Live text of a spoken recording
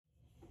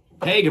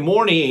Hey, good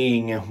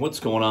morning.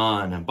 What's going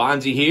on?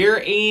 Bondsy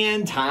here,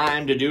 and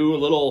time to do a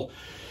little,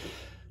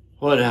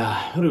 what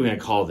are we going to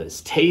call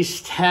this?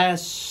 Taste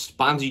test,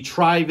 Bondsy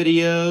try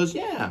videos.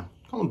 Yeah,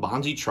 call them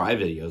Bondsy try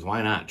videos.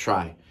 Why not?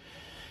 Try.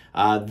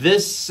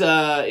 This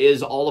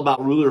is all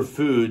about Ruler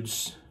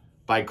Foods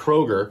by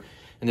Kroger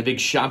and the big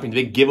shopping,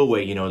 the big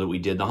giveaway, you know, that we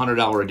did, the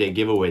 $100 a day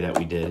giveaway that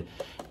we did.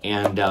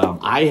 And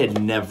I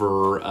had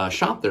never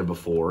shopped there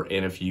before,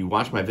 and if you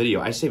watch my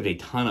video, I saved a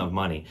ton of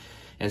money.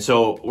 And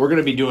so we're going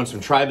to be doing some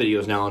try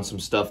videos now on some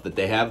stuff that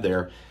they have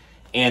there,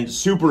 and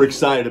super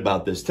excited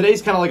about this.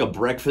 Today's kind of like a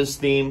breakfast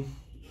theme,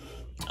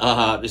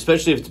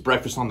 especially if it's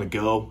breakfast on the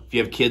go. If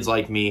you have kids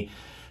like me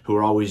who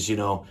are always, you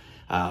know,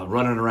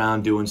 running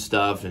around doing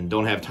stuff and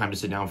don't have time to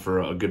sit down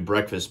for a good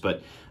breakfast.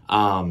 But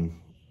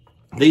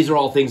these are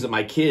all things that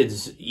my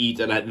kids eat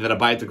that I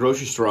buy at the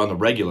grocery store on the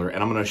regular,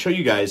 and I'm going to show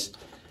you guys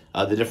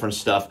the different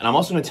stuff. And I'm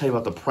also going to tell you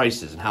about the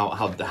prices and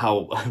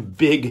how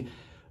big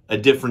a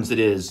difference it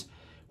is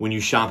when you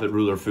shop at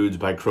Ruler Foods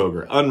by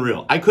Kroger.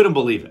 Unreal. I couldn't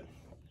believe it.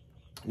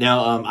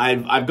 Now,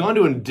 I've gone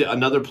to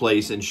another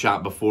place and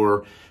shopped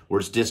before where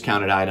it's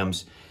discounted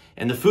items,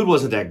 and the food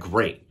wasn't that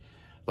great.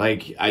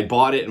 Like, I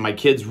bought it, and my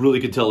kids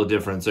really could tell the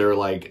difference. They were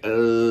like,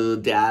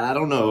 Dad, I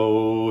don't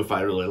know if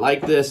I really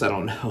like this. I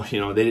don't know. You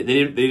know, they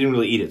didn't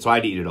really eat it, so I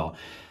had to eat it all.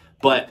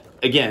 But,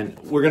 again,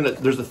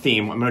 there's a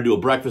theme. I'm going to do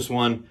a breakfast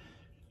one,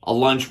 a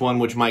lunch one,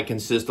 which might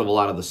consist of a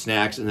lot of the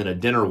snacks, and then a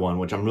dinner one,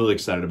 which I'm really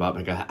excited about.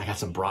 I got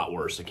some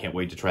bratwurst. I can't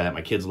wait to try that.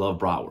 My kids love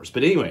bratwurst.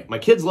 But anyway, my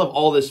kids love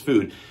all this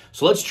food.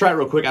 So let's try it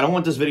real quick. I don't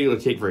want this video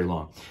to take very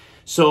long.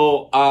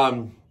 So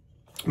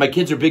my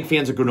kids are big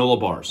fans of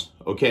granola bars,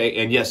 okay?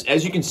 And yes,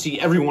 as you can see,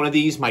 every one of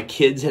these, my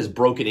kids has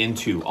broken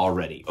into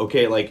already,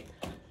 okay? Like,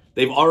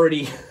 they've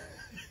already...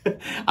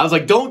 I was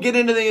like, don't get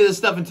into any of this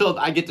stuff until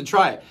I get to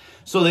try it.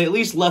 So they at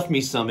least left me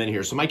some in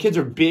here. So my kids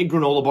are big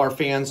granola bar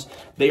fans.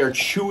 They are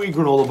chewy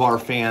granola bar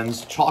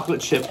fans,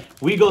 chocolate chip.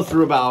 We go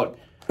through about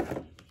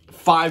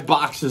 5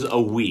 boxes a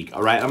week,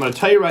 all right? I'm going to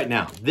tell you right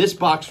now, this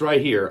box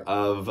right here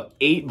of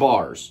 8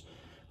 bars,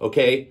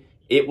 okay,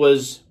 it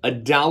was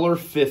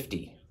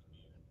 $1.50.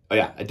 Oh,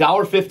 yeah,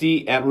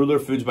 $1.50 at Ruler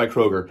Foods by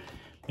Kroger.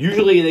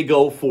 Usually they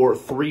go for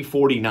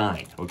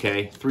 $3.49,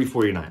 okay,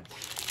 $3.49.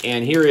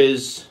 And here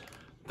is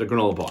the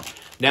granola bar.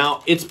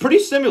 Now, it's pretty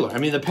similar. I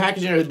mean, the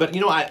packaging, but,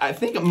 you know, I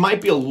think it might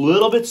be a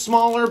little bit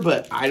smaller,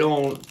 but I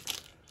don't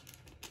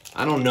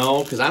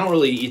know, because I don't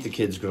really eat the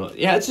kids' granola.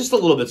 Yeah, it's just a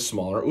little bit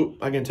smaller. Ooh,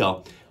 I can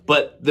tell.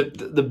 But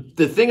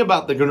the thing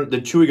about the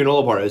chewy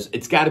granola bar is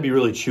it's got to be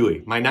really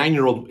chewy. My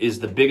 9-year-old is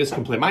the biggest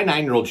complaint. My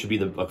 9-year-old should be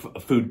a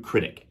food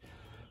critic.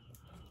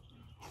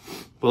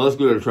 But let's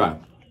give it a try.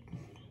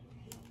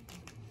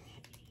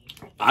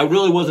 I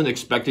really wasn't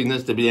expecting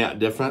this to be that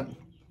different,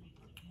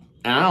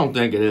 and I don't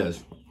think it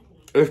is.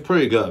 It's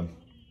pretty good.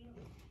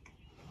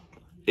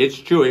 It's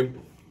chewy.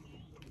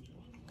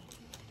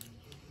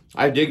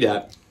 I dig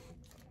that.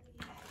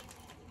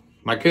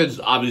 My kids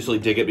obviously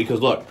dig it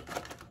because, look,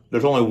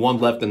 there's only one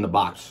left in the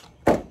box.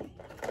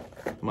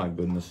 My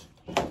goodness.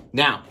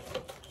 Now,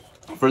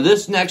 for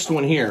this next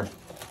one here,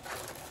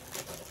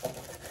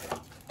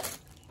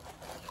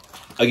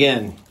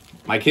 again,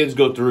 my kids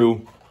go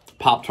through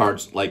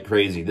Pop-Tarts like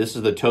crazy. This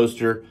is the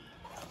toaster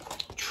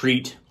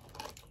treat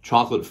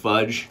chocolate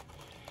fudge.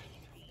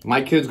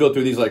 My kids go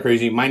through these like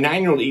crazy. My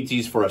 9-year-old eats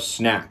these for a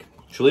snack.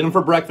 She'll eat them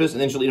for breakfast,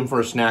 and then she'll eat them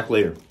for a snack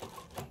later.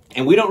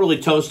 And we don't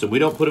really toast them. We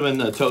don't put them in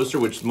the toaster,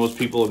 which most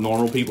people,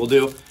 normal people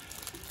do.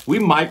 We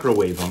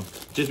microwave them,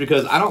 just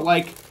because I don't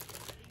like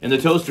in the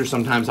toaster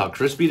sometimes how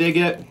crispy they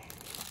get.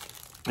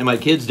 And my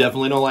kids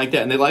definitely don't like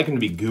that, and they like them to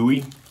be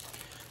gooey.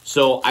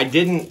 So I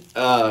didn't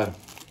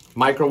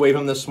microwave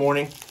them this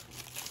morning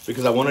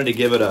because I wanted to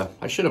give it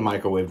I should have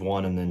microwaved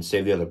one and then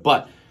saved the other.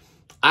 But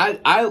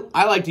I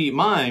like to eat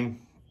mine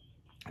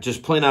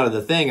just plain out of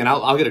the thing, and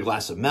I'll get a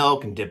glass of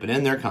milk and dip it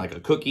in there, kind of like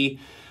a cookie.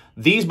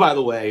 These, by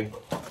the way,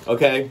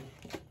 okay,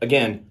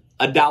 again,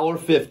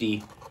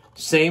 $1.50,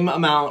 same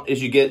amount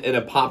as you get at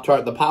a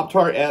Pop-Tart. The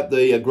Pop-Tart at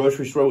the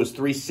grocery store was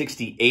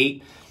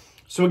 $3.68.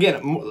 So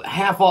again,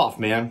 half off,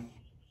 man.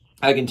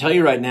 I can tell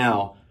you right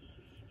now,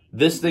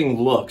 this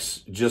thing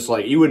looks just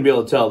like, you wouldn't be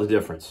able to tell the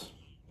difference.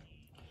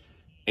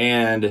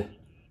 And,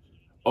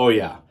 oh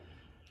yeah.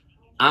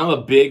 I'm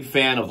a big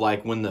fan of,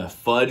 like, when the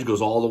fudge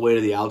goes all the way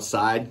to the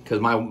outside, because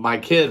my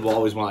kid will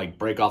always want to, like,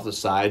 break off the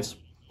sides.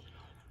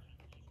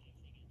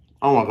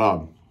 Oh, my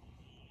God.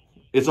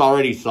 It's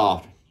already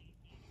soft.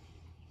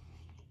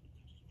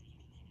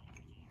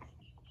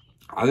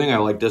 I think I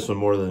like this one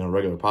more than a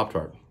regular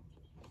Pop-Tart,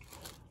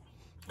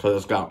 because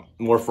it's got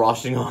more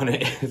frosting on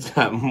it. It's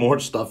got more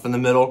stuff in the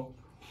middle.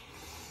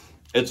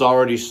 It's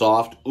already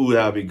soft. Ooh,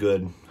 that would be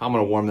good. I'm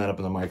going to warm that up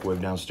in the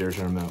microwave downstairs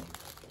in a minute.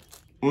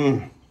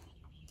 Mmm.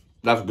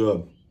 That's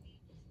good.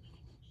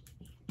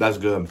 That's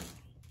good.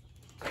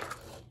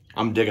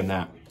 I'm digging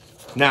that.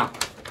 Now,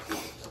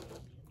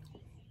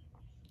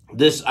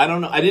 this, I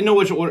don't know. I didn't know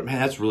which order. Man,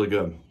 that's really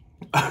good.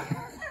 I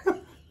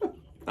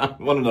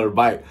want another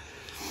bite.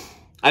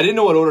 I didn't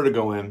know what order to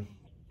go in.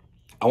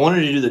 I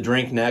wanted to do the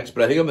drink next,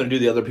 but I think I'm going to do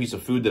the other piece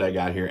of food that I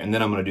got here, and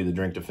then I'm going to do the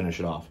drink to finish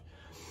it off.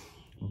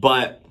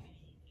 But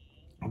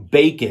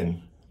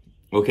bacon,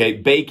 okay,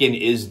 bacon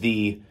is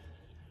the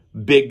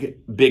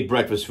big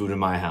breakfast food in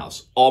my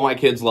house. All my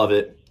kids love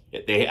it.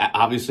 They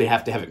obviously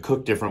have to have it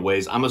cooked different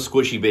ways. I'm a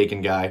squishy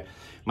bacon guy.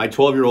 My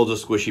 12-year-old's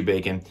a squishy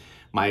bacon.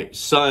 My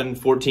son,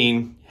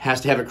 14,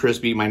 has to have it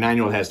crispy. My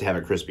 9-year-old has to have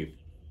it crispy.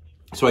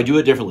 So I do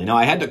it differently. Now,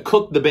 I had to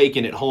cook the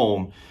bacon at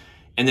home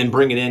and then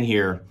bring it in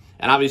here.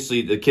 And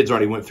obviously, the kids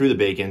already went through the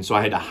bacon, so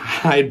I had to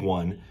hide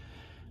one.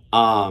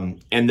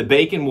 And the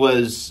bacon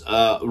was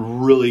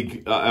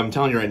really, I'm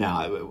telling you right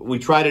now, we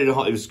tried it at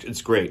home.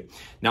 It's great.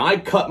 Now, I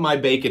cut my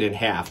bacon in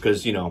half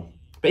because, you know,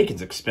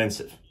 bacon's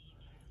expensive.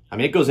 I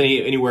mean, it goes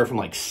anywhere from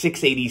like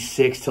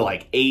 $6.86 to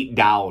like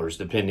 $8,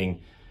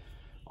 depending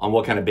on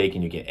what kind of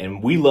bacon you get.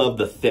 And we love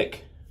the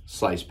thick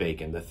sliced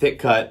bacon. The thick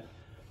cut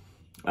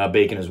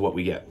bacon is what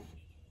we get.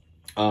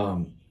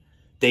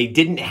 They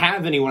didn't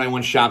have any when I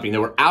went shopping. They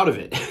were out of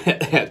it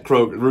at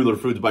Kroger, Ruler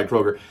Foods by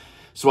Kroger.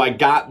 So I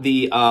got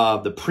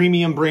the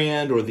premium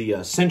brand or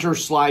the center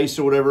slice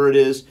or whatever it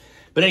is.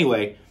 But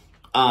anyway,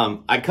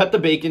 I cut the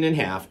bacon in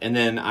half and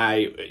then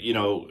I,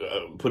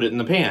 put it in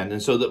the pan.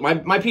 And so that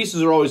my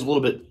pieces are always a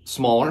little bit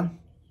smaller.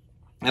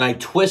 And I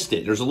twist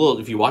it. There's a little,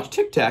 if you watch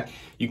Tic Tac,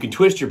 you can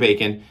twist your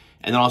bacon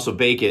and then also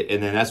bake it.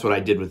 And then that's what I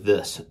did with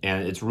this.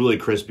 And it's really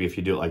crispy if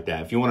you do it like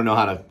that. If you want to know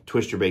how to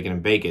twist your bacon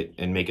and bake it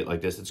and make it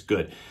like this, it's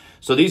good.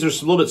 So these are a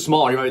little bit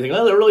smaller. You might think,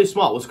 oh, they're really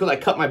small. Well, it's because I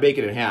cut my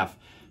bacon in half.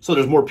 So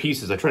there's more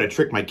pieces. I try to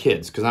trick my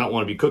kids because I don't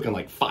want to be cooking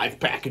like 5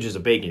 packages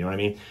of bacon, you know what I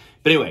mean?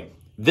 But anyway,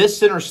 this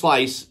center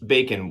slice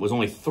bacon was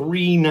only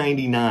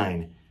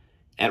 $3.99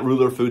 at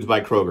Ruler Foods by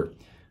Kroger.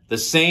 The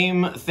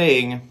same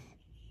thing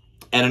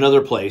at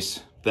another place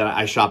that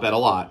I shop at a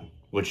lot,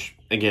 which,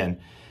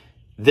 again,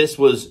 this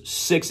was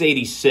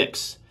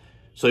 $6.86.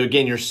 So,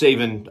 again, you're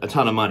saving a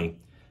ton of money.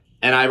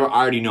 And I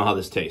already know how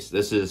this tastes.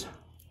 This is,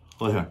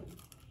 look here.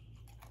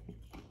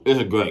 This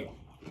is great.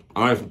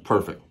 All right, it's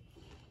perfect.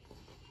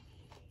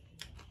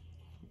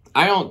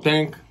 I don't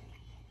think,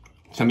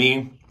 to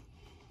me,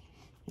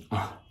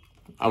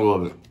 I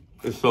love it.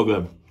 It's so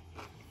good.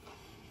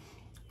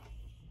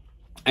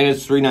 And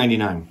it's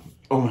 $3.99.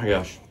 Oh my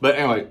gosh. But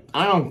anyway,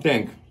 I don't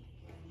think,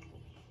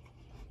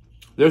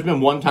 there's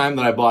been one time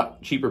that I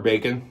bought cheaper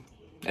bacon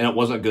and it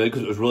wasn't good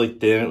because it was really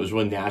thin, it was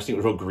really nasty, it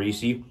was real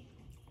greasy.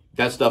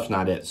 That stuff's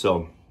not it.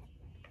 So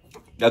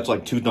that's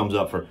like 2 thumbs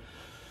up for,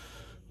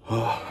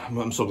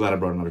 I'm so glad I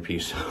brought another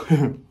piece.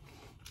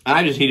 And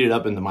I just heated it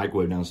up in the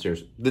microwave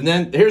downstairs.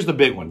 Then here's the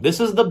big one. This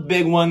is the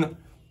big one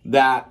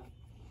that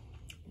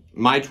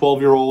my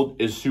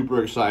 12-year-old is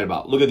super excited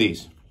about. Look at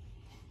these.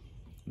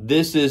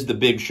 This is the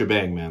big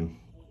shebang, man.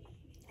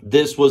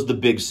 This was the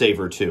big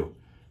saver too.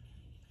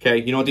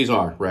 Okay, you know what these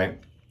are, right?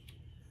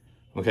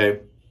 Okay.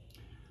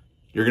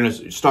 You're going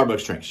to,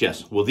 Starbucks drinks,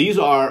 yes. Well, these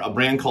are a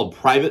brand called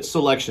Private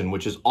Selection,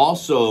 which is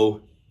also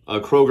a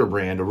Kroger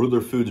brand, a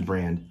Ruler Foods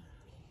brand.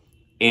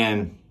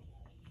 And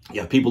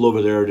yeah, people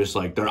over there are just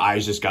like, their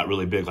eyes just got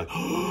really big. Like,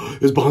 oh,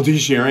 is Bondsy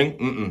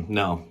sharing?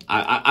 No.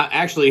 I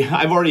actually,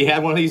 I've already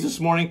had one of these this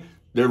morning.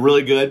 They're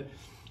really good.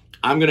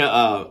 I'm going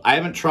to, I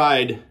haven't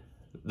tried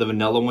the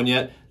vanilla one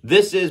yet.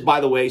 This is,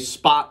 by the way,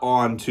 spot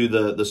on to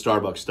the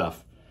Starbucks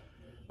stuff.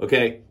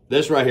 Okay?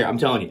 This right here, I'm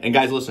telling you. And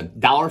guys, listen,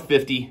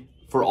 $1.50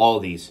 for all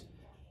of these.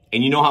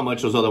 And you know how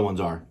much those other ones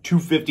are.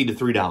 $2.50 to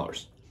 $3. All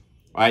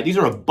right? These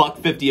are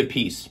 $1.50 a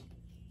piece.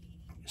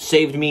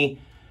 Saved me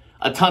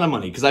a ton of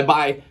money because I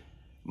buy...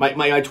 My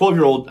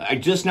 12-year-old, I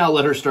just now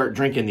let her start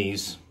drinking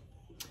these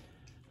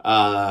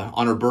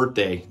on her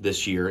birthday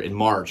this year in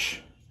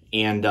March.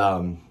 And,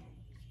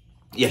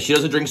 yeah, she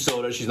doesn't drink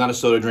soda. She's not a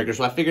soda drinker.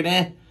 So I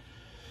figured,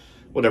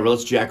 whatever,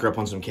 let's jack her up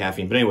on some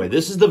caffeine. But anyway,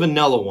 this is the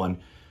vanilla one.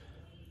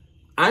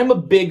 I'm a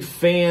big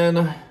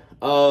fan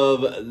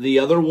of the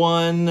other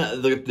one,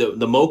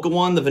 the mocha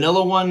one, the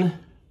vanilla one,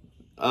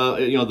 the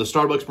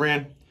Starbucks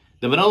brand.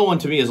 The vanilla one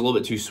to me is a little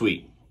bit too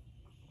sweet.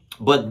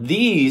 But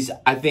these,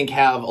 I think,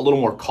 have a little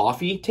more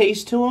coffee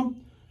taste to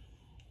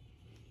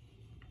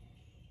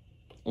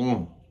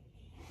them.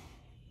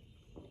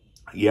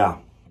 Yeah.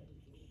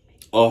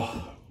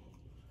 Oh.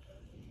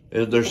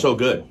 They're so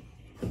good.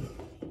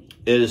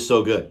 It is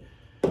so good.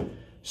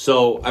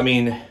 So, I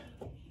mean,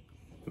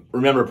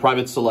 remember,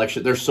 Private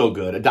Selection, they're so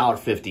good.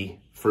 $1.50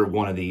 for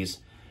one of these.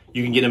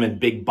 You can get them in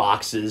big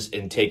boxes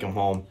and take them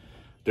home.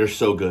 They're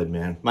so good,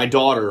 man. My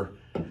daughter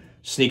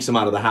sneaks them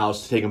out of the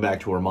house to take them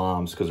back to her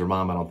mom's because her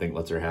mom, I don't think,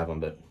 lets her have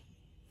them, but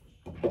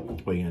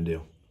what are you going to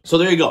do? So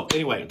there you go.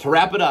 Anyway, to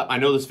wrap it up, I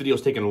know this video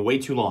is taking way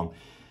too long.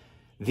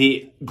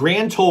 The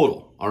grand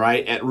total, all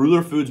right, at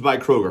Ruler Foods by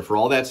Kroger for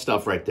all that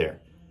stuff right there,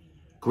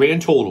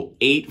 grand total,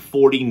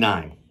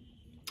 $8.49.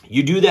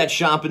 You do that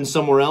shopping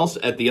somewhere else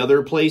at the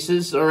other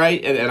places, all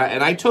right,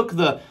 and I took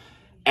the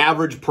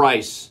average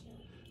price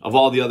of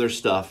all the other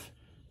stuff,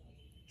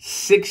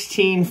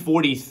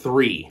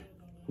 $16.43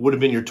 would have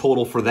been your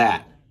total for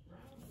that.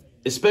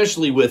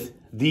 Especially with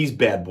these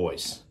bad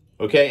boys,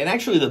 okay? And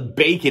actually the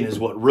bacon is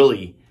what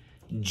really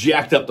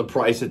jacked up the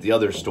price at the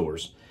other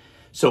stores.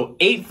 So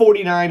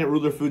 $8.49 at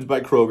Ruler Foods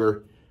by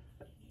Kroger,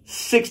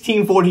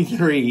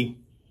 $16.43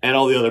 at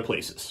all the other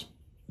places.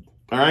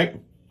 All right?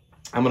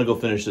 I'm going to go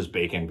finish this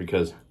bacon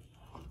because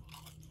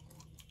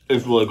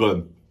it's really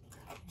good.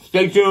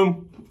 Stay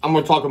tuned. I'm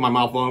going to talk with my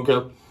mouth. I don't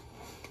care.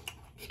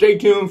 Stay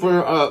tuned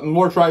for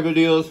more try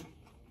videos.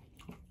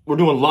 We're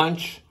doing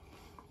lunch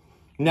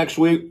next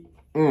week.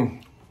 I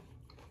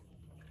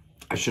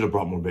should have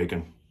brought more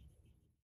bacon.